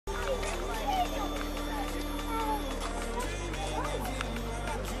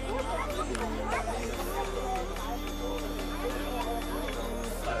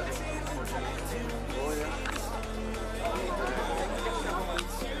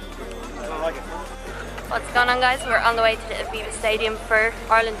What's going on, guys? We're on the way to the Aviva Stadium for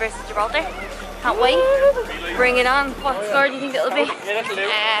Ireland versus Gibraltar. Can't wait. Bring it on. What score do you think it'll be?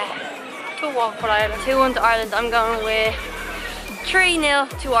 2-1 for Ireland. 2-1 to Ireland. I'm going with 3-0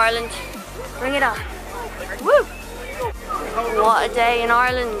 to Ireland. Bring it on. Woo! What a day in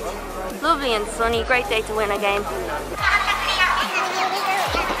Ireland. Lovely and sunny. Great day to win a game.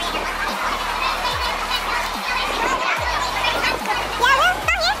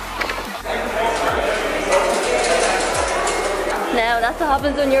 Now that's what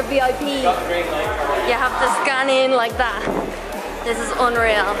happens when you're VIP. You have to scan in like that. This is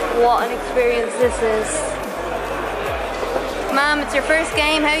unreal. What an experience this is. Mom, it's your first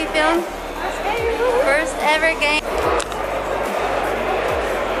game. How are you feeling? First ever game.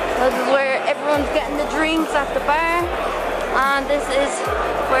 This is where everyone's getting the drinks at the bar. And this is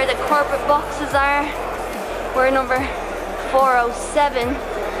where the corporate boxes are. We're number 407.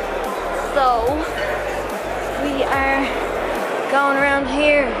 So we are going around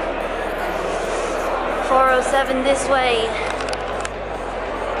here. 407 this way.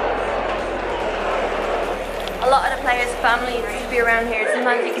 A lot of the players' families used to be around here.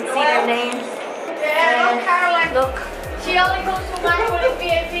 Sometimes you can see their names. Caroline. Look. She only goes to match when it's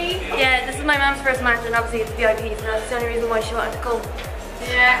VIP. Yeah, this is my mom's first match and obviously it's VIP, so that's the only reason why she wanted to come.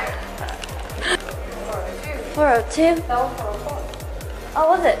 Yeah. 402? Oh,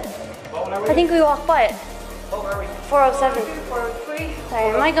 was it? I think we walked by it. 407. 403. Sorry,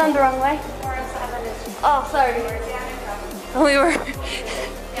 am I going the wrong way? 407 is. Oh, sorry. We were.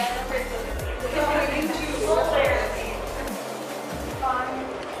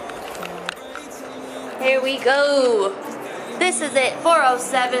 Here we go. This is it,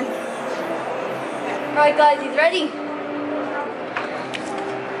 407. Right, guys, he's ready.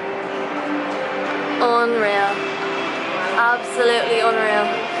 Unreal. Absolutely unreal.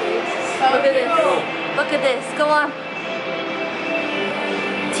 Look at this. Look at this. Go on.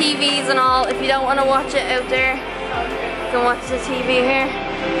 TVs and all. If you don't want to watch it out there, you can watch the TV here.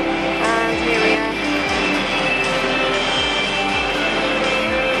 And here we are.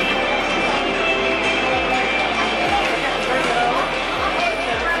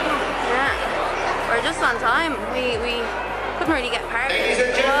 Just on time. We couldn't really get parked. Ladies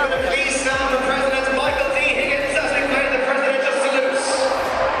and gentlemen, please stand for President Michael D. Higgins as we play the presidential salutes.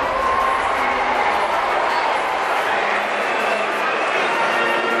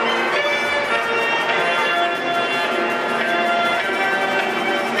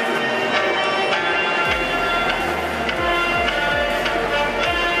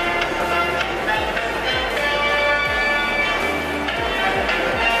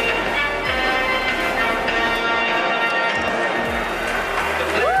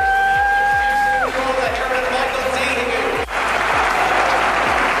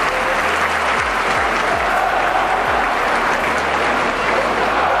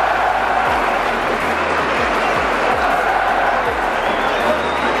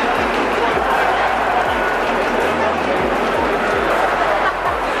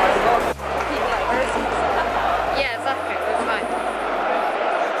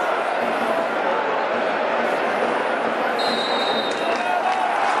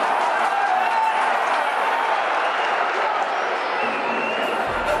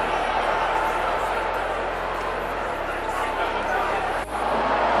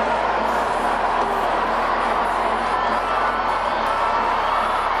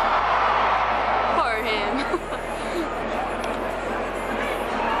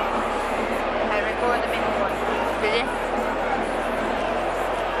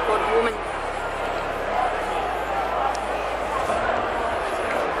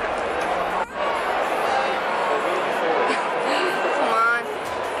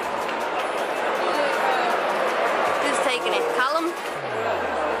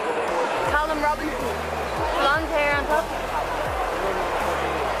 Robinson. Blonde hair on top.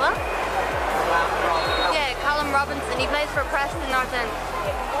 What? Yeah, Callum Robinson. He plays for Preston North End.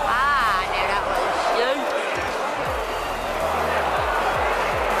 Ah, I knew that was you.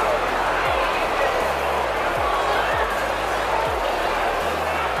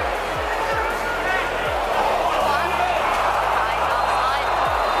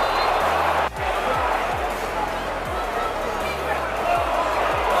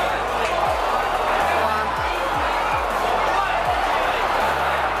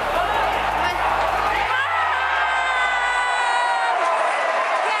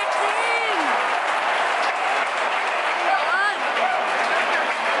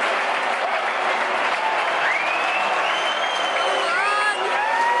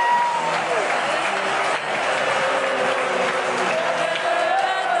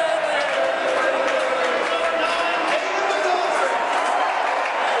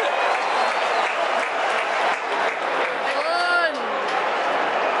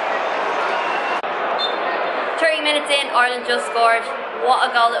 Ireland just scored. What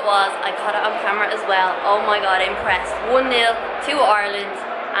a goal it was. I caught it on camera as well. Oh my god, impressed. 1-0 to Ireland.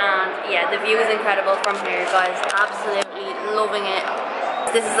 And yeah, the view is incredible from here, guys. Absolutely loving it.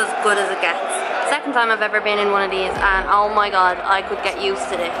 This is as good as it gets. Second time I've ever been in one of these, and oh my god, I could get used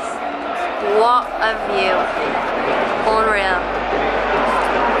to this. What a view. Unreal.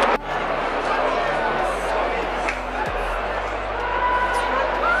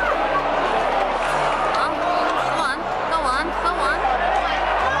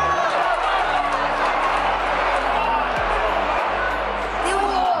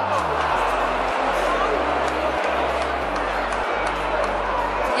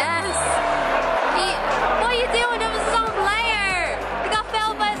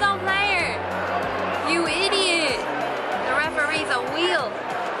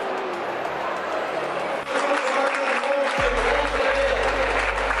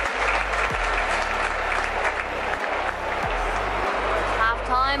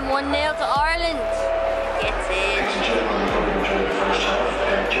 Half-time, 1-0 to Ireland. Gets in.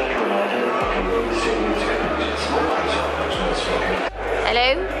 Hello?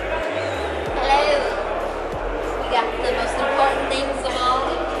 Hello. We got the most important things of all.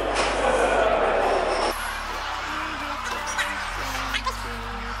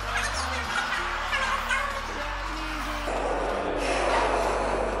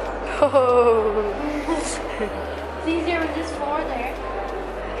 Oh. It's easier with this floor there.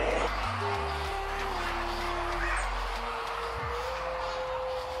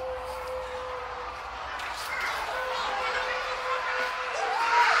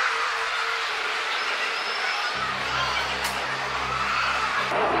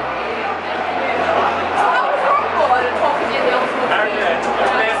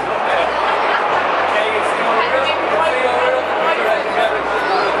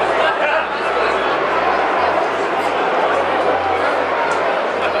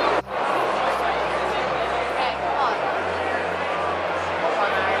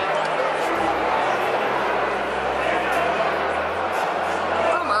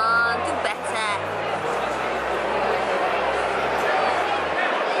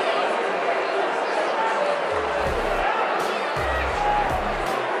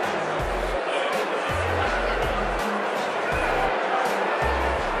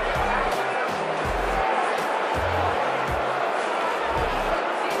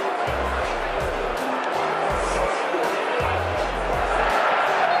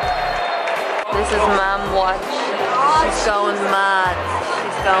 This is Mam Watch. She's going mad.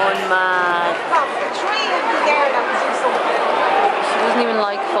 She's going mad. She doesn't even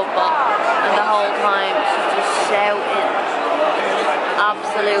like football. And the whole time she's just shouting.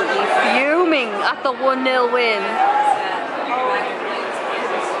 Absolutely fuming at the 1-0 win.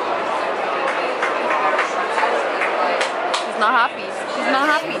 She's not happy. She's not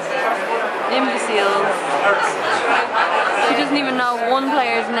happy. Imbeciles. She doesn't even know one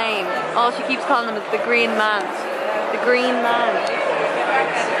player's name. All she keeps calling him is the Green Man. The Green Man.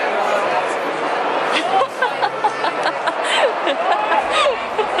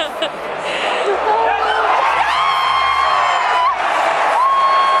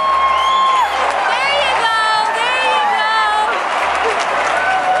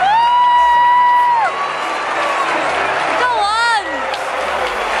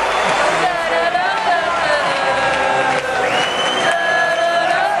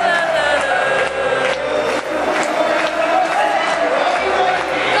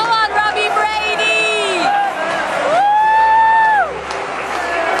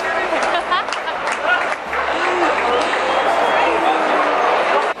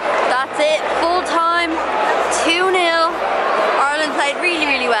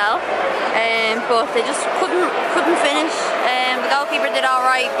 But they just couldn't finish. The goalkeeper did all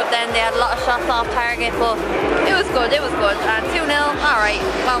right, but then they had a lot of shots off target. But it was good. It was good. And 2-0. All right,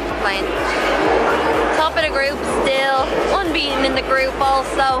 won't complain. Top of the group still, unbeaten in the group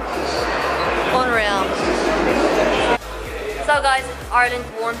also. Unreal. So guys, Ireland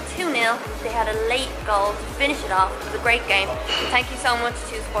won 2-0. They had a late goal to finish it off. It was a great game. Thank you so much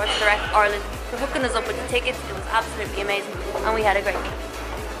to Sports Direct Ireland for hooking us up with the tickets. It was absolutely amazing, and we had a great game.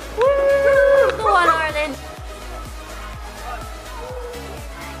 Woo! Go on, Ireland!